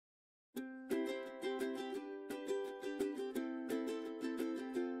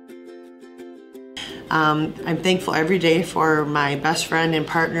I'm thankful every day for my best friend and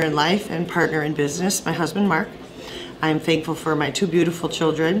partner in life and partner in business, my husband Mark. I'm thankful for my two beautiful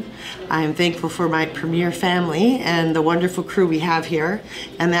children. I'm thankful for my Premier family and the wonderful crew we have here,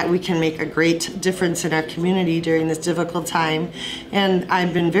 and that we can make a great difference in our community during this difficult time. And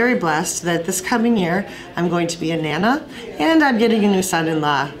I've been very blessed that this coming year I'm going to be a Nana and I'm getting a new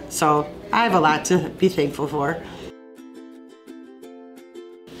son-in-law. So I have a lot to be thankful for.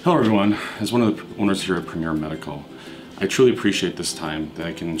 Hello everyone. As one of the owners here at Premier Medical, I truly appreciate this time that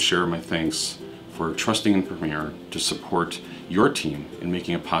I can share my thanks for trusting in Premier to support your team in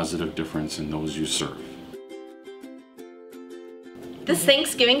making a positive difference in those you serve. This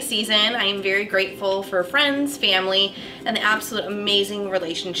Thanksgiving season, I am very grateful for friends, family, and the absolute amazing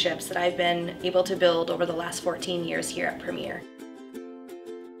relationships that I've been able to build over the last 14 years here at Premier.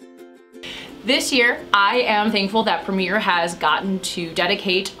 This year, I am thankful that Premier has gotten to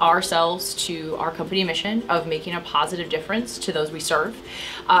dedicate ourselves to our company mission of making a positive difference to those we serve.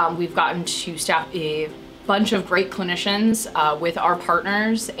 We've gotten to staff a bunch of great clinicians with our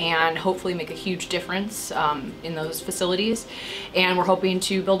partners and hopefully make a huge difference in those facilities. And we're hoping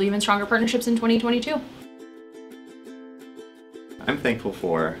to build even stronger partnerships in 2022. I'm thankful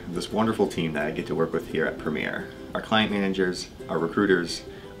for this wonderful team that I get to work with here at Premier. Our client managers, our recruiters,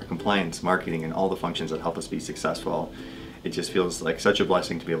 compliance, marketing, and all the functions that help us be successful. It just feels like such a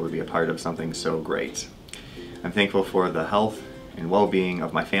blessing to be able to be a part of something so great. I'm thankful for the health and well-being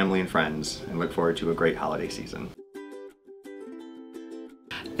of my family and friends and look forward to a great holiday season.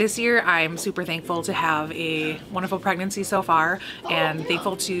 This year I'm super thankful to have a wonderful pregnancy so far and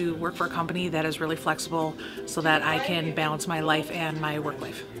thankful to work for a company that is really flexible so that I can balance my life and my work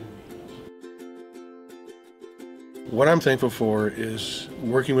life. What I'm thankful for is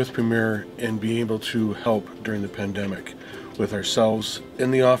working with Premier and being able to help during the pandemic with ourselves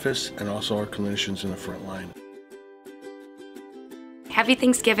in the office and also our clinicians in the front line. Happy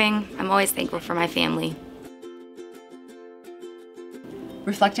Thanksgiving. I'm always thankful for my family.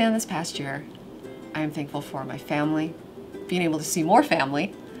 Reflecting on this past year, I am thankful for my family, being able to see more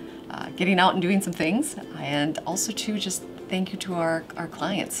family, getting out and doing some things, and also to just thank you to our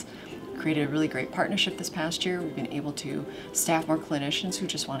clients. Created a really great partnership this past year. We've been able to staff more clinicians who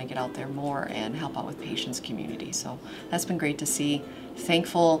just want to get out there more and help out with patients' community. So that's been great to see.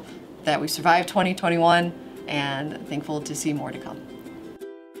 Thankful that we survived 2021 and thankful to see more to come.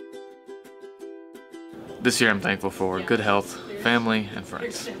 This year I'm thankful for good health, family, and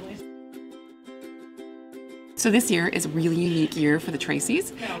friends. So this year is a really unique year for the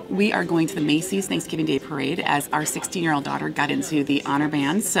Tracys. We are going to the Macy's Thanksgiving Day Parade as our 16-year-old daughter got into the honor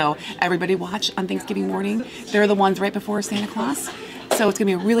band. So everybody watch on Thanksgiving morning. They're the ones right before Santa Claus. So it's going to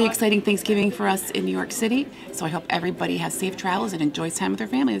be a really exciting Thanksgiving for us in New York City. So I hope everybody has safe travels and enjoys time with their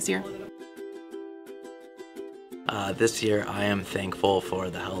family this year. This year I am thankful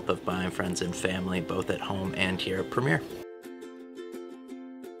for the help of my friends and family, both at home and here at Premier.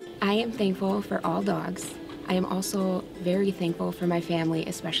 I am thankful for all dogs. I am also very thankful for my family,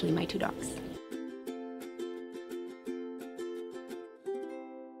 especially my two dogs.